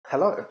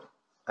Hello,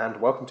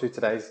 and welcome to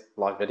today's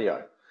live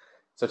video.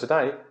 So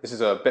today, this is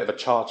a bit of a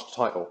charged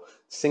title,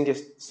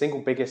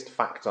 single biggest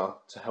factor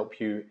to help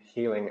you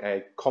healing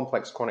a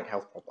complex chronic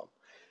health problem.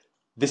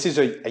 This is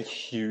a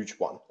huge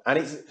one, and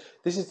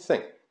this is the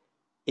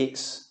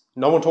thing,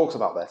 no one talks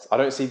about this. I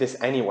don't see this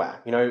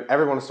anywhere. You know,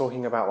 everyone's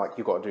talking about like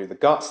you've got to do the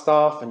gut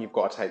stuff and you've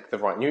got to take the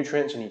right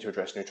nutrients, you need to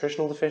address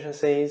nutritional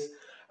deficiencies,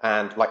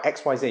 and like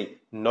XYZ,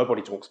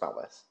 nobody talks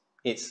about this.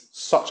 It's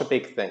such a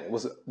big thing. It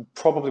was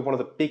probably one of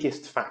the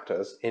biggest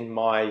factors in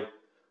my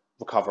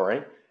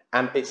recovery,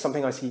 and it's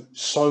something I see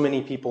so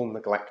many people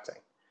neglecting.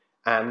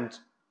 And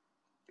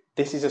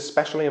this is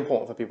especially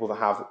important for people that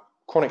have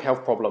chronic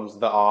health problems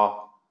that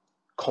are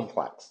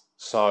complex.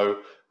 So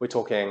we're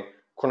talking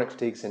chronic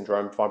fatigue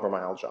syndrome,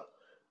 fibromyalgia,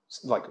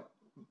 like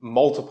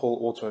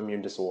multiple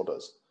autoimmune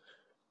disorders,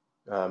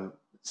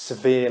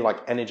 severe like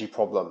energy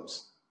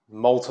problems,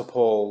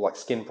 multiple like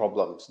skin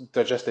problems,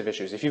 digestive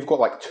issues. If you've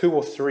got like 2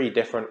 or 3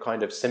 different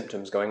kind of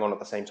symptoms going on at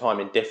the same time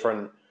in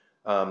different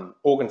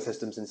organ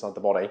systems inside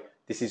the body,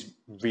 this is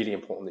really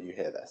important that you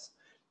hear this.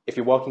 If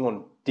you're working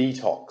on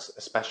detox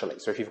especially,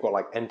 so if you've got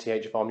like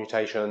𝗕𝗓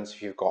mutations,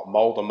 if you've got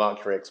mold or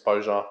mercury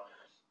exposure,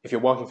 if you're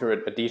working through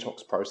a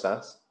detox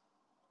process,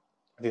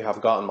 if you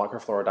have gut and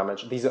microflora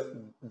damage, these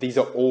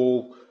are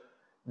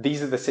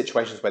the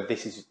situations where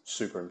this is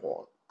super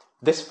important.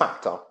 This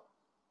factor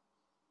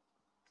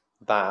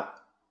that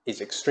is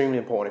extremely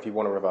important if you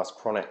want to reverse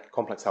chronic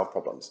complex health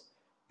problems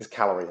is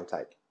calorie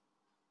intake.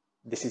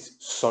 This is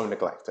so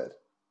neglected.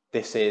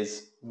 This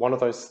is one of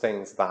those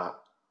things that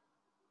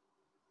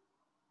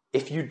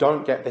if you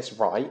don't get this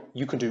right,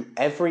 you can do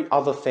every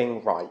other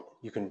thing right.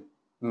 You can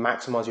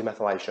maximize your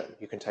methylation.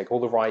 You can take all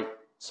the right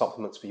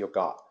supplements for your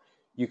gut.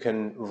 You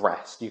can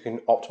rest. You can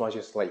optimize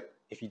your sleep.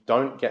 If you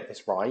don't get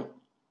this right,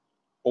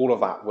 all of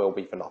that will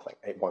be for nothing.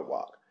 It won't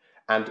work.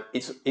 And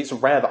it's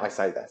rare that I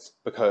say this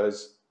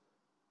because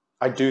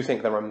I do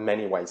think there are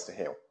many ways to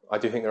heal. I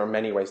do think there are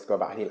many ways to go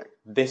about healing.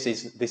 This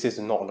is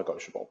not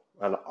negotiable,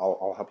 and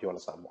I'll help you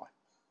understand why.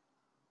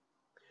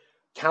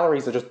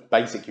 Calories are just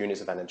basic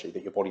units of energy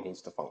that your body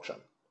needs to function.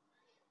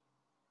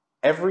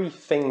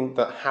 Everything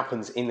that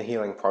happens in the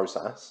healing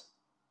process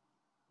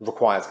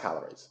requires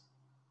calories.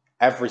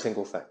 Every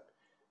single thing.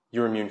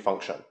 Your immune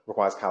function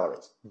requires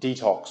calories.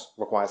 Detox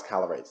requires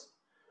calories.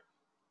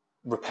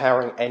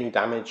 Repairing any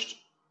damaged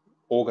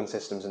organ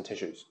systems and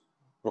tissues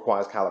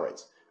requires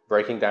calories.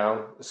 Breaking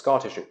down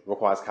scar tissue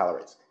requires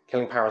calories.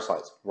 Killing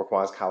parasites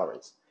requires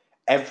calories.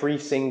 Every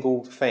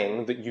single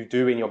thing that you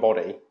do in your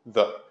body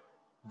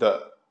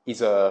that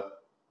is a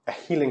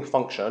healing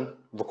function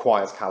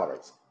requires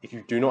calories. If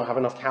you do not have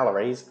enough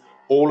calories,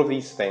 all of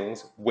these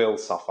things will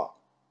suffer.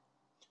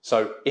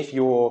 So if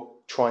you're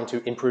trying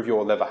to improve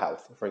your liver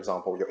health, for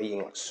example, you're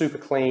eating like super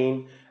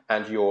clean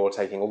and you're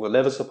taking all the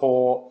liver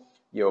support,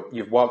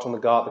 you've worked on the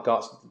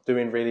gut's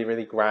doing really,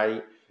 really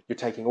great, you're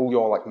taking all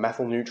your like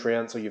methyl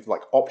nutrients, or you've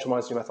like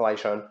optimized your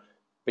methylation,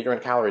 but you're in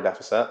a calorie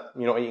deficit,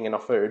 you're not eating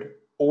enough food,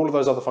 all of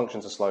those other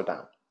functions are slowed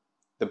down.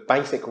 The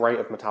basic rate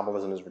of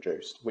metabolism is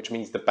reduced, which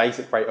means the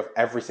basic rate of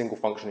every single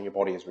function in your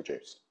body is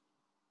reduced.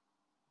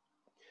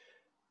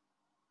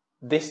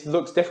 This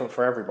looks different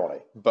for everybody,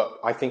 but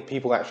I think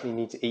people actually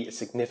need to eat a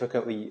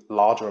significantly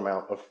larger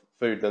amount of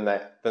food than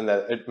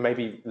it may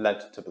be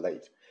led to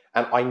believe.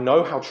 And I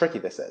know how tricky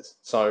this is.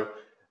 So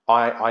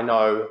I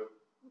know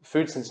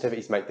food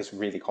sensitivities make this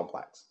really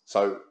complex.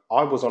 So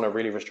I was on a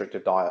really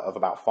restrictive diet of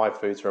about 5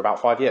 foods for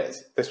about 5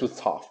 years. This was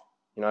tough,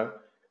 you know,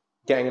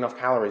 getting enough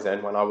calories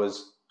in when I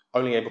was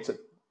only able to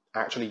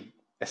actually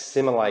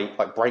assimilate,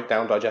 like break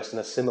down, digest, and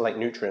assimilate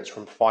nutrients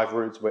from 5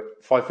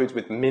 foods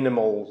with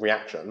minimal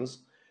reactions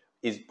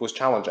was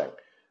challenging.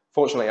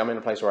 Fortunately, I'm in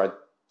a place where I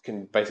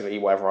can basically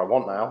eat whatever I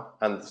want now,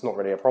 and it's not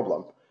really a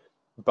problem.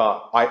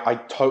 But I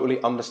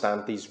totally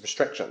understand these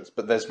restrictions,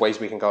 but there's ways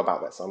we can go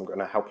about this. I'm going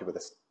to help you with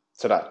this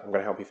today. I'm going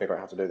to help you figure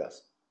out how to do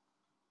this.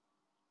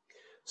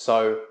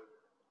 So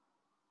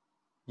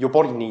your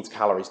body needs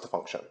calories to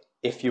function.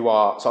 So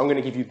I'm going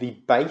to give you the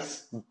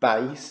base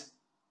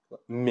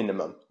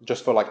minimum,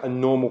 just for like a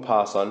normal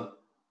person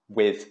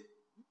with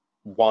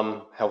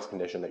one health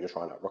condition that you're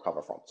trying to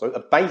recover from. So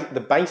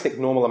the basic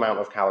normal amount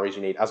of calories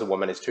you need as a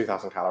woman is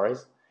 2,000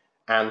 calories,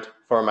 and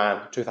for a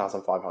man,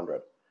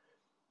 2,500.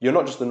 You're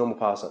not just a normal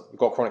person. You've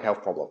got a chronic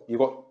health problem. You've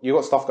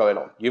got stuff going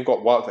on. You've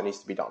got work that needs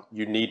to be done.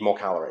 You need more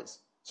calories.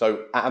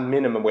 So at a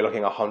minimum, we're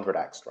looking 100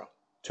 extra.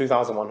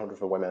 2,100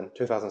 for women,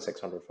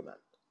 2,600 for men.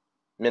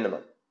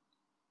 Minimum.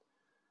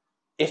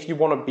 If you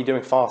want to be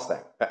doing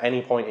fasting at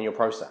any point in your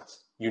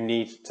process, you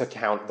need to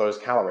count those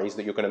calories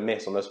that you're going to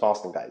miss on those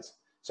fasting days.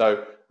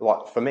 So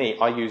like for me,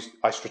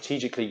 I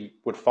strategically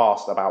would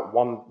fast about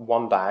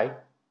one day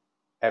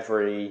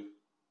every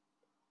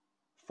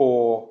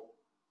 4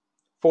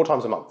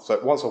 times a month. So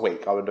once a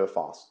week, I would do a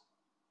fast.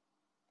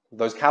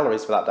 Those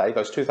calories for that day,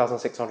 those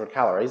 2,600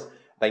 calories,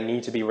 they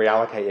need to be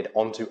reallocated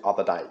onto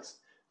other days.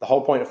 The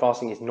whole point of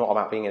fasting is not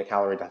about being in a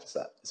calorie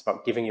deficit. It's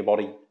about giving your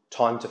body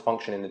time to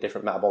function in a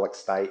different metabolic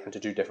state and to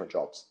do different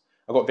jobs.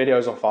 I've got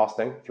videos on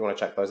fasting. If you want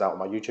to check those out on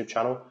my YouTube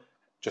channel,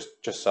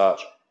 just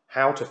search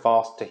How to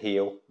Fast to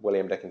Heal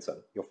William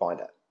Dickinson. You'll find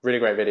it. Really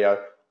great video.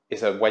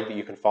 It's a way that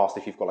you can fast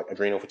if you've got like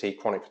adrenal fatigue,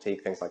 chronic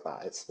fatigue, things like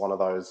that. It's one of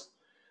those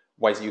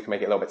ways that you can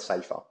make it a little bit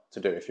safer to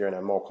do. If you're in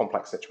a more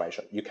complex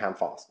situation, you can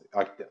fast.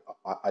 I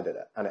did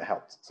it and it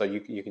helped. So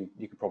you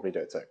could probably do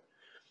it too.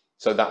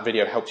 So that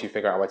video helps you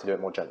figure out a way to do it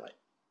more gently.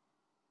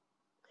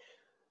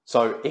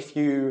 So if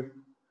you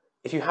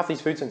have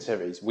these food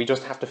sensitivities, we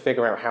just have to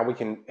figure out how we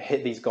can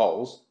hit these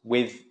goals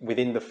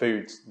within the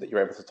foods that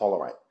you're able to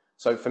tolerate.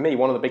 So for me,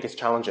 one of the biggest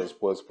challenges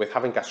was with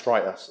having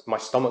gastritis, my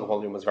stomach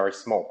volume was very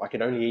small. I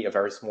could only eat a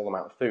very small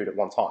amount of food at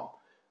one time.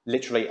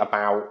 Literally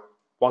about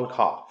 1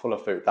 cup full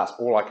of food, that's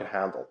all I could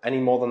handle. Any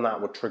more than that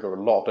would trigger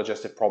a lot of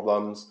digestive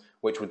problems,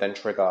 which would then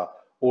trigger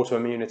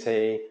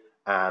autoimmunity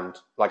and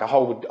like a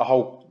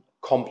whole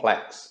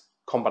complex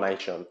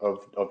combination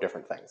of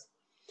different things.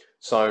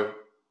 So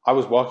I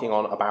was working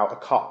on about a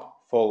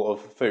cup full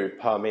of food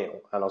per meal,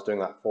 and I was doing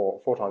that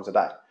four times a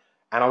day.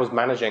 And I was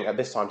managing at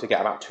this time to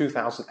get about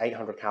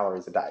 2,800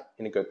 calories a day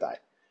in a good day.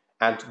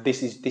 And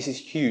this is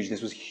huge.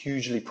 This was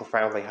hugely,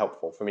 profoundly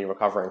helpful for me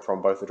recovering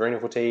from both adrenal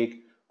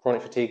fatigue,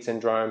 chronic fatigue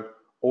syndrome,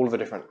 all of the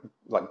different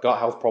like gut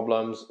health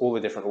problems, all the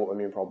different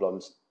autoimmune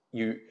problems.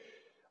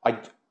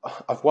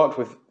 I've worked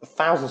with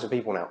thousands of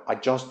people now. I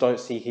just don't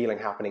see healing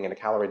happening in a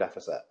calorie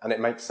deficit. And it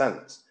makes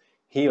sense.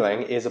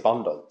 Healing is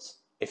abundance.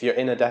 If you're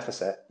in a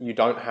deficit, you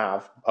don't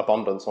have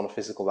abundance on a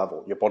physical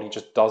level. Your body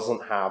just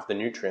doesn't have the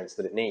nutrients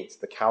that it needs,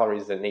 the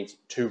calories that it needs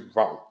to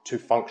run, to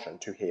function,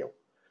 to heal.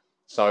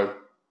 So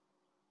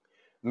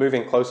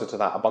moving closer to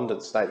that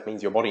abundant state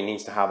means your body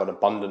needs to have an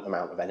abundant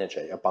amount of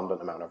energy,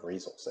 abundant amount of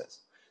resources.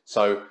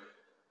 So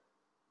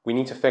we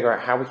need to figure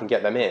out how we can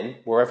get them in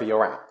wherever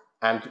you're at.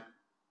 And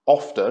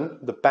often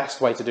the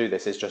best way to do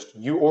this is just,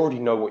 you already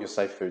know what your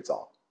safe foods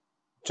are.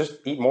 Just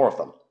eat more of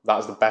them. That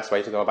is the best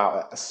way to go about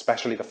it,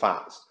 especially the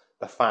fats.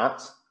 The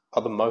fats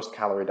are the most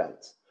calorie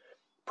dense.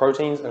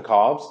 Proteins and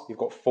carbs, you've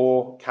got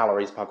 4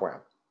 calories per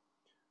gram.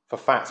 For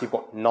fats, you've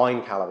got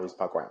 9 calories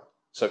per gram.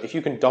 So if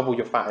you can double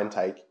your fat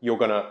intake, you're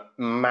going to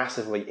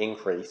massively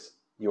increase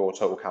your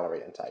total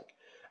calorie intake.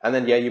 And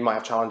then, yeah, you might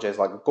have challenges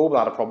like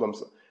gallbladder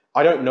problems.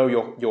 I don't know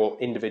your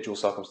individual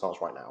circumstance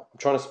right now. I'm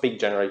trying to speak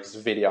generally because it's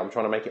a video. I'm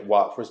trying to make it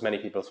work for as many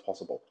people as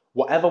possible.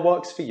 Whatever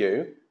works for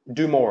you,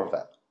 do more of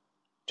it.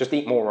 Just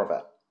eat more of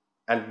it.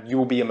 And you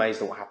will be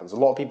amazed at what happens. A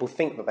lot of people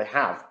think that they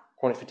have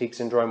chronic fatigue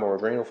syndrome or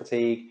adrenal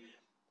fatigue.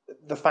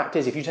 The fact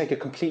is, if you take a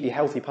completely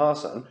healthy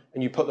person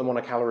and you put them on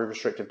a calorie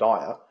restrictive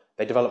diet,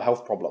 they develop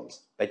health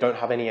problems. They don't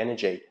have any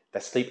energy.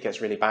 Their sleep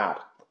gets really bad.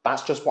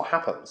 That's just what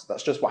happens.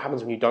 That's just what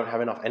happens when you don't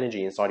have enough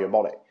energy inside your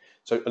body.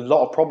 So a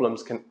lot of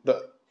problems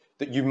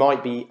that you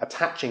might be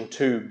attaching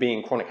to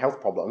being chronic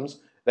health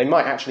problems, they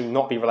might actually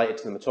not be related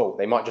to them at all.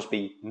 They might just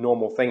be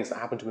normal things that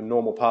happen to a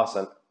normal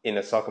person in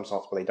a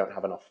circumstance where they don't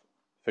have enough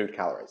food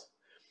calories.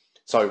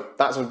 So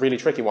that's a really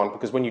tricky one,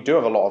 because when you do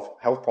have a lot of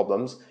health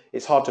problems,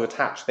 it's hard to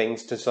attach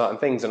things to certain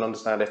things and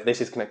understand if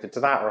this is connected to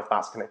that or if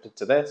that's connected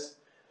to this.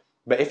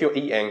 But if you're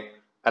eating,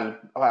 and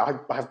I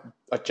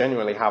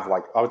genuinely have,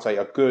 like, I would say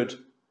a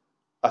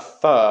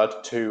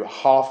third to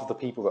half of the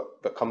people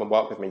that come and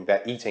work with me,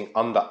 they're eating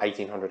under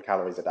 1,800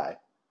 calories a day,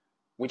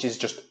 which is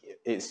just,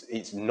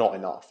 it's not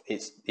enough.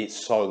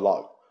 It's so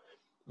low.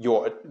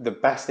 The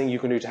best thing you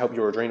can do to help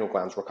your adrenal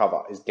glands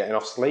recover is get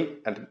enough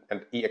sleep and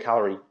eat a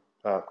calorie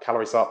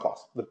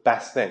surplus. The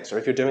best thing. So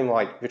if you're doing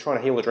you're trying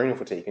to heal adrenal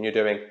fatigue and you're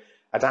doing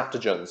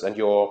adaptogens and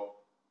you're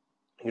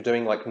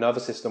doing like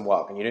nervous system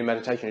work and you're doing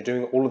meditation, you're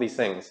doing all of these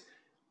things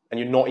and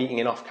you're not eating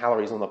enough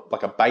calories on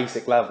like a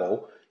basic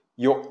level,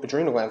 your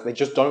adrenal glands, they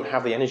just don't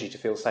have the energy to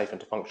feel safe and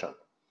to function.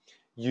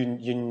 You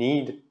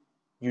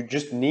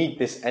just need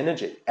this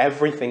energy.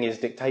 Everything is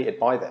dictated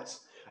by this.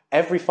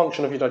 Every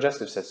function of your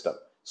digestive system,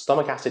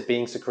 stomach acid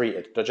being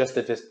secreted,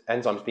 digestive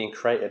enzymes being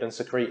created and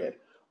secreted,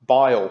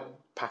 bile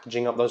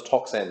packaging up those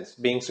toxins,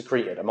 being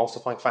secreted,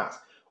 emulsifying fats,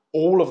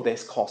 all of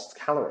this costs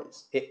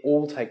calories. It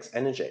all takes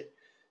energy.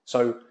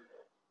 So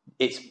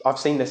I've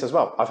seen this as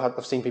well.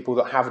 I've seen people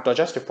that have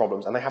digestive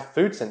problems and they have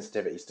food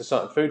sensitivities to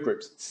certain food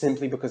groups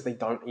simply because they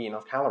don't eat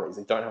enough calories.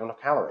 They don't have enough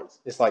calories.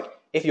 It's like,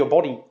 if your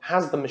body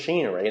has the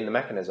machinery and the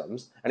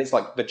mechanisms, and it's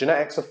like the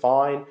genetics are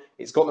fine,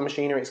 it's got the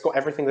machinery, it's got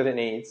everything that it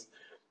needs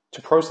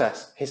to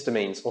process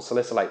histamines or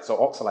salicylates or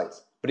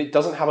oxalates, but it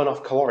doesn't have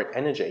enough caloric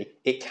energy,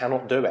 it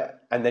cannot do it.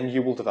 And then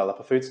you will develop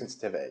a food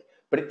sensitivity.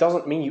 But it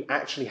doesn't mean you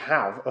actually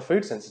have a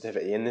food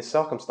sensitivity in this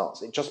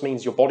circumstance. It just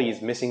means your body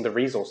is missing the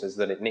resources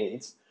that it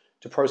needs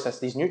to process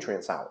these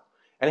nutrients out.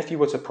 And if you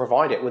were to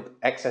provide it with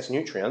excess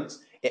nutrients,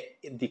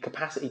 the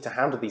capacity to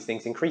handle these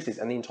things increases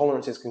and the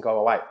intolerances can go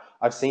away.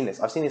 I've seen this.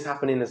 I've seen this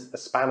happen in a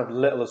span of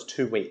little as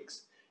 2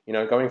 weeks. You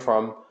know, going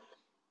from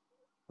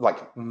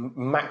like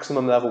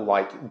maximum level,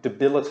 like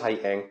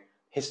debilitating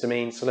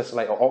histamine,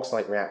 salicylate or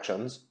oxalate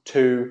reactions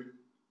to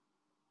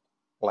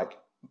like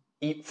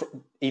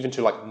even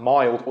to like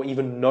mild or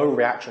even no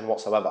reaction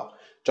whatsoever,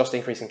 just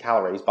increasing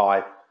calories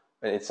by,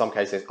 in some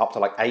cases, up to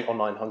like 800 or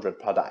 900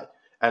 per day.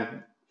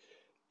 And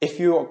if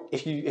you're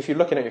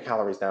looking at your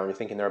calories now and you're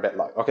thinking they're a bit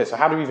low, okay, so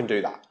how do we even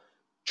do that?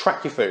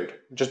 track your food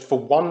just for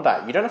one day.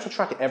 You don't have to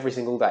track it every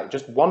single day.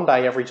 Just one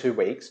day every 2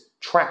 weeks,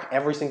 track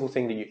every single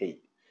thing that you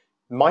eat.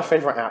 My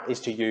favorite app is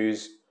to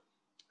use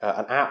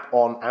an app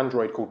on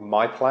Android called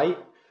MyPlate.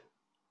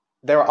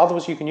 There are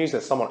others you can use.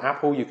 There's some on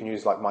Apple. You can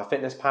use like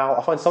MyFitnessPal.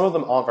 I find some of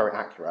them aren't very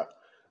accurate.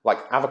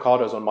 Like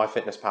avocados on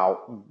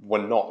MyFitnessPal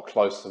were not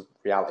close to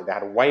reality. They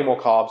had way more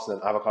carbs than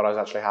avocados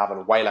actually have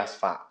and way less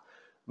fat.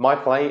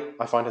 MyPlate,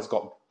 I find, has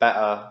got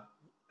better,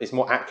 it's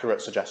more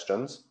accurate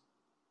suggestions.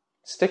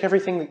 Stick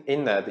everything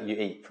in there that you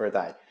eat for a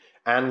day.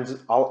 And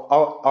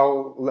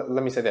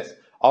let me say this,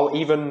 I'll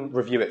even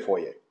review it for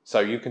you.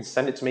 So you can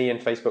send it to me in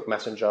Facebook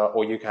Messenger,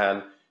 or you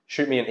can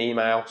shoot me an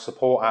email,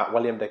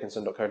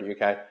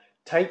 support@williamdickinson.co.uk.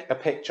 Take a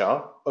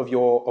picture of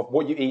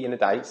what you eat in a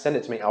day, send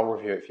it to me, I'll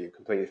review it for you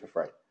completely for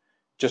free.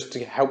 Just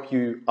to help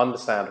you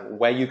understand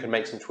where you can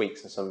make some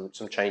tweaks and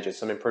some changes,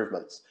 some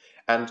improvements.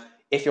 And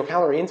if your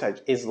calorie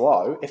intake is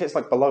low, if it's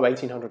like below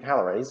 1800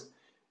 calories,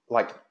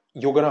 like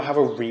you're going to have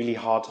a really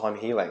hard time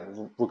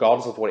healing,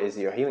 regardless of what it is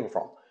that you're healing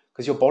from,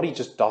 because your body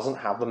just doesn't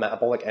have the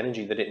metabolic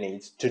energy that it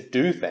needs to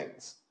do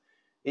things.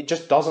 It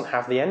just doesn't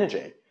have the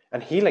energy.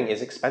 And healing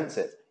is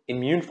expensive.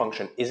 Immune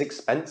function is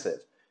expensive.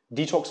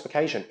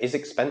 Detoxification is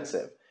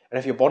expensive. And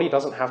if your body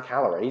doesn't have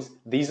calories,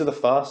 these are the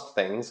first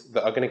things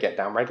that are going to get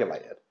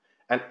downregulated.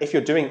 And if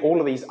you're doing all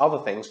of these other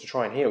things to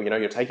try and heal,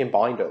 you're taking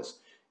binders,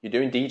 you're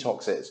doing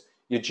detoxes,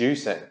 you're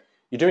juicing,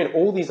 you're doing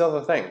all these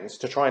other things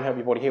to try and help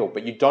your body heal,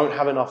 but you don't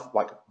have enough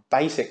like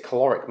basic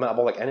caloric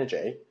metabolic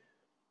energy,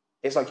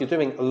 it's like you're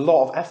doing a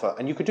lot of effort.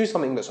 And you could do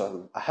something that's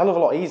a hell of a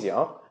lot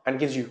easier and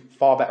gives you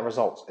far better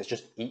results. It's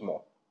just eat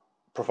more.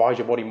 Provide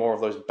your body more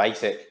of those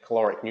basic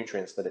caloric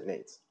nutrients that it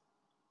needs.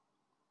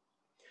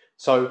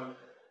 So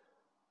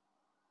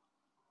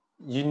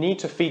you need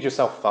to feed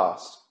yourself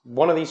first.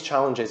 One of these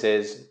challenges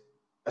is,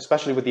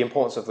 especially with the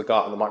importance of the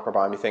gut and the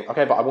microbiome, you think,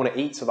 okay, but I want to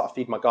eat so that I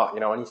feed my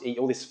gut. I need to eat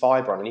all this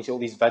fiber, and I need to eat all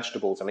these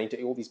vegetables, and I need to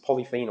eat all these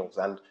polyphenols.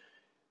 And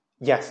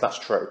yes, that's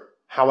true.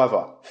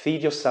 However,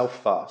 feed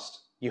yourself first.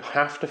 You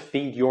have to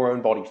feed your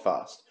own body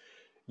first.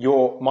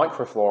 Your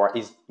microflora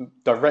is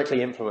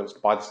directly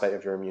influenced by the state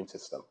of your immune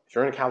system. If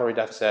you're in a calorie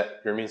deficit,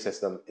 your immune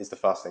system is the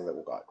first thing that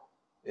will go.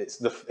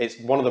 It's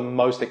one of the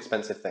most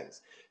expensive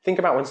things. Think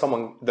about when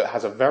someone that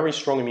has a very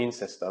strong immune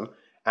system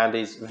and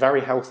is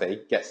very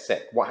healthy gets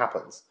sick. What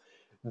happens?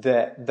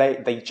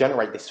 They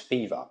generate this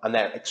fever and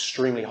they're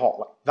extremely hot.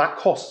 Like, that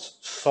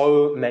costs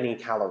so many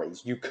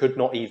calories you could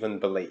not even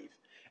believe.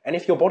 And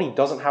if your body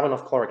doesn't have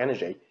enough caloric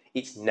energy,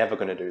 it's never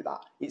going to do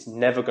that. It's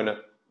never going to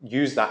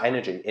use that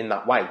energy in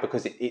that way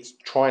because it's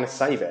trying to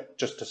save it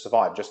just to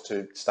survive, just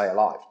to stay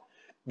alive.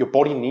 Your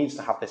body needs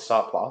to have this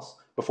surplus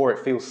before it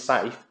feels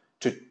safe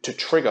to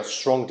trigger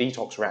strong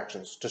detox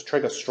reactions, to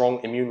trigger strong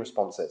immune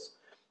responses,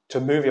 to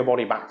move your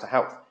body back to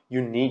health.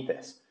 You need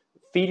this.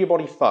 Feed your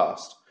body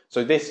first.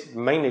 So this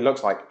mainly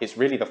looks like it's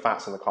really the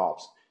fats and the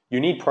carbs.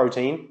 You need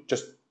protein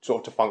just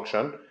sort of to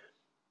function,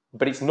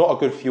 but it's not a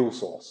good fuel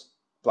source.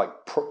 Like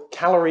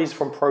calories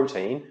from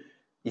protein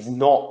is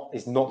not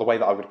the way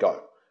that I would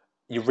go.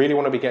 You really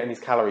want to be getting these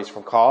calories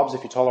from carbs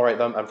if you tolerate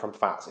them, and from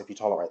fats if you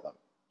tolerate them.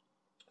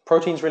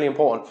 Protein is really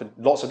important for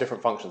lots of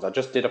different functions. I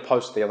just did a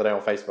post the other day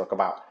on Facebook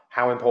about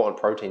how important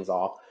proteins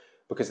are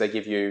because they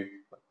give you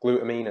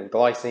glutamine and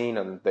glycine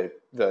and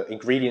the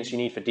ingredients you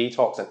need for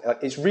detox, and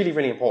it's really,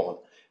 really important.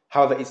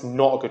 However, it's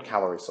not a good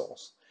calorie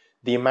source.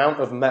 The amount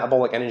of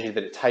metabolic energy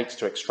that it takes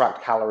to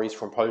extract calories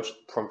from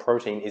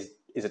protein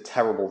is a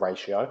terrible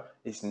ratio.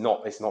 It's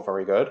not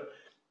very good.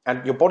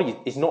 And your body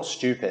is not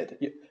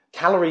stupid.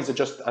 Calories are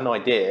just an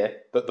idea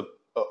that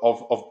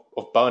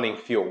of burning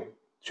fuel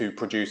to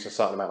produce a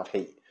certain amount of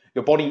heat.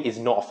 Your body is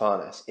not a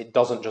furnace. It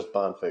doesn't just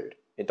burn food.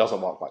 It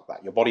doesn't work like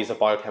that. Your body is a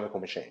biochemical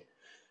machine.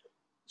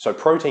 So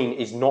protein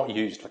is not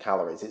used for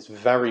calories. It's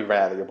very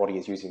rare that your body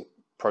is using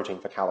protein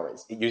for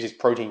calories. It uses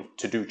protein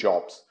to do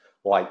jobs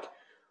like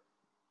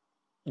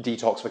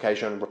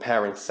detoxification,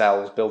 repairing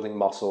cells, building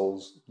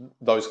muscles,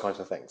 those kinds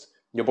of things.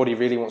 Your body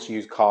really wants to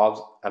use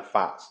carbs and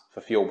fats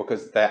for fuel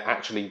because they're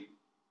actually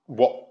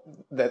what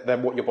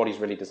your body's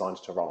really designed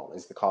to run on,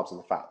 is the carbs and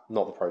the fat,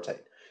 not the protein.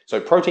 So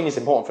protein is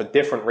important for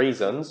different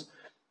reasons,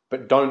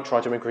 but don't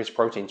try to increase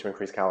protein to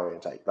increase calorie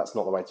intake. That's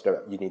not the way to do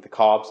it. You need the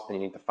carbs and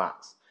you need the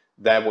fats.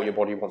 They're what your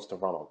body wants to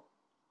run on.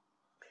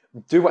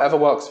 Do whatever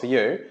works for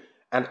you.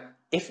 And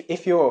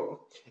if you're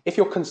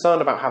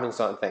concerned about having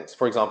certain things,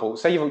 for example,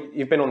 say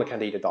you've been on the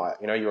Candida diet,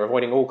 you're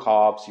avoiding all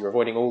carbs, you're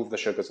avoiding all of the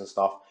sugars and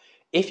stuff.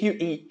 If you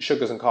eat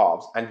sugars and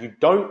carbs and you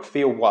don't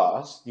feel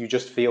worse, you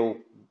just feel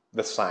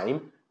the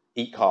same,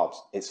 eat carbs.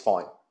 It's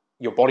fine.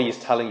 Your body is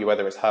telling you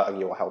whether it's hurting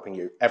you or helping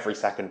you every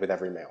second with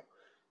every meal.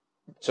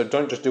 So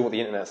don't just do what the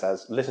internet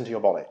says. Listen to your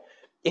body.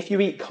 If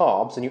you eat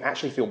carbs and you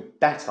actually feel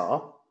better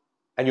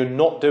and you're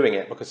not doing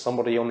it because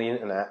somebody on the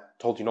internet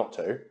told you not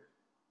to,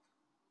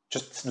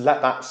 just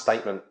let that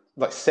statement,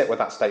 sit with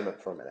that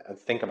statement for a minute and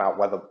think about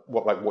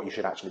what you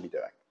should actually be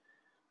doing.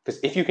 Because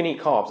if you can eat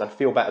carbs and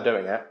feel better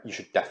doing it, you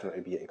should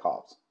definitely be eating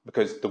carbs.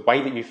 Because the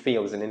way that you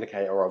feel is an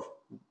indicator of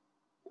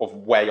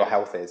where your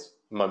health is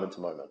moment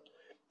to moment.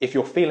 if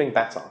you're feeling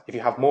better, if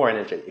you have more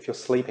energy, if you're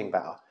sleeping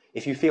better,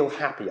 if you feel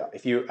happier,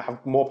 if you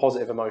have more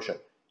positive emotion,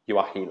 you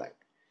are healing.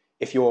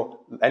 If your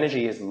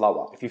energy is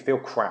lower, if you feel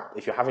crap,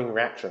 if you're having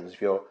reactions,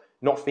 if you're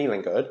not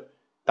feeling good,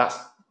 that's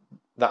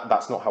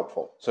not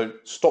helpful. So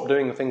stop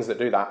doing the things that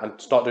do that and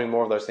start doing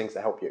more of those things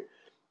that help you.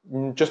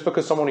 Just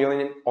because someone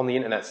on the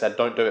internet said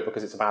don't do it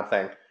because it's a bad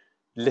thing,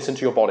 listen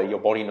to your body. Your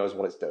body knows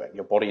what it's doing.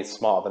 Your body is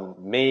smarter than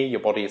me. Your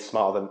body is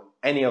smarter than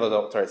any other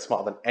doctor. It's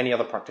smarter than any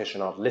other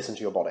practitioner. Listen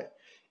to your body.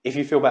 If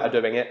you feel better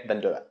doing it,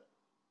 then do it.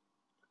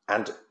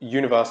 And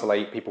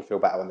universally, people feel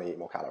better when they eat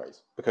more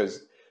calories,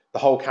 because the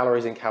whole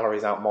calories in,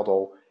 calories out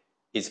model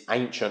is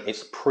ancient.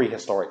 It's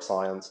prehistoric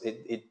science.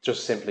 It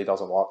just simply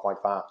doesn't work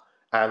like that.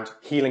 And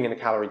healing in a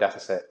calorie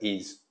deficit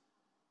is,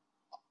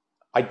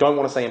 I don't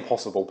want to say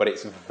impossible, but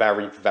it's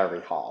very,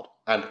 very hard.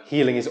 And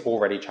healing is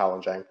already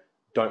challenging.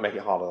 Don't make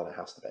it harder than it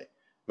has to be.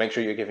 Make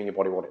sure you're giving your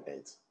body what it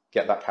needs.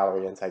 Get that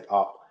calorie intake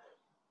up.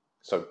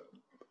 So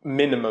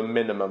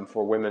minimum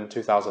for women,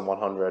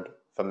 2,100,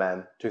 for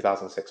men,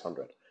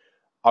 2,600.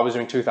 I was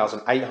doing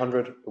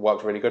 2,800. It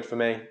worked really good for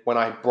me. When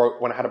I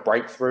had a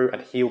breakthrough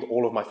and healed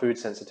all of my food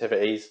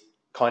sensitivities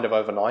kind of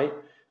overnight,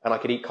 and I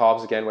could eat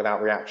carbs again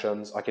without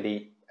reactions, I could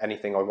eat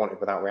anything I wanted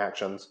without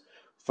reactions.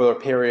 For a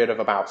period of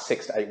about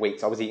 6 to 8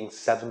 weeks, I was eating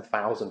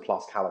 7,000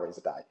 plus calories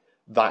a day.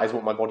 That is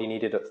what my body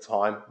needed at the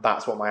time.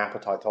 That's what my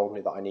appetite told me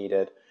that I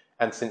needed.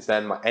 And since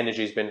then, my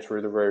energy's been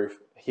through the roof.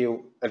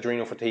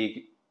 Adrenal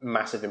fatigue,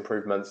 massive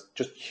improvements,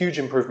 just huge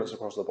improvements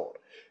across the board.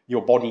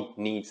 Your body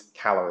needs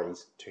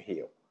calories to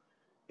heal.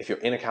 If you're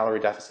in a calorie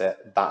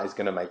deficit, that is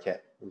going to make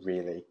it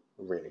really,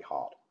 really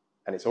hard.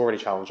 And it's already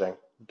challenging.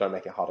 Don't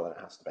make it harder than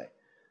it has to be.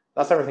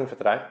 That's everything for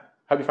today.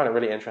 Hope you found it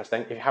really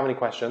interesting. If you have any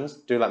questions,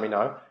 do let me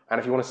know. And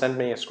if you want to send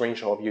me a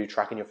screenshot of you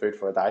tracking your food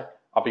for a day,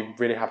 I'll be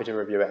really happy to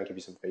review it and give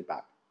you some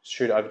feedback.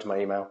 Shoot it over to my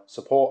email,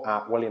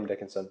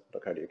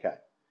 support@williamdickinson.co.uk.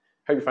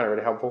 Hope you found it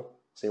really helpful.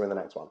 See you in the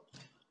next one.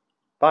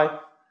 Bye.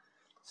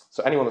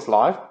 So anyone that's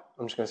live,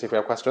 I'm just going to see if we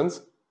have questions.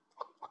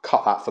 I'll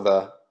cut that for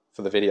the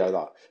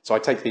video. So I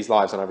take these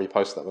lives and I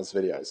repost them as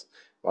videos.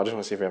 But I just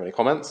want to see if we have any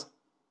comments.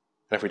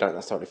 And if we don't,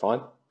 that's totally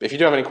fine. But if you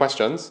do have any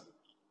questions,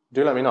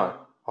 do let me know.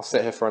 I'll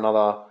sit here for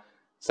another,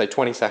 say,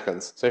 20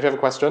 seconds. So if you have a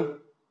question,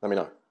 let me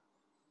know.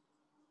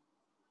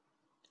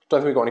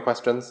 Don't think we've got any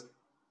questions.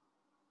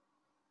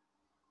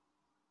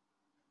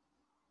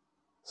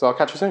 So I'll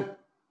catch you soon.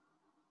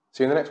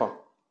 See you in the next one.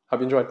 Hope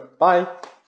you enjoyed. Bye.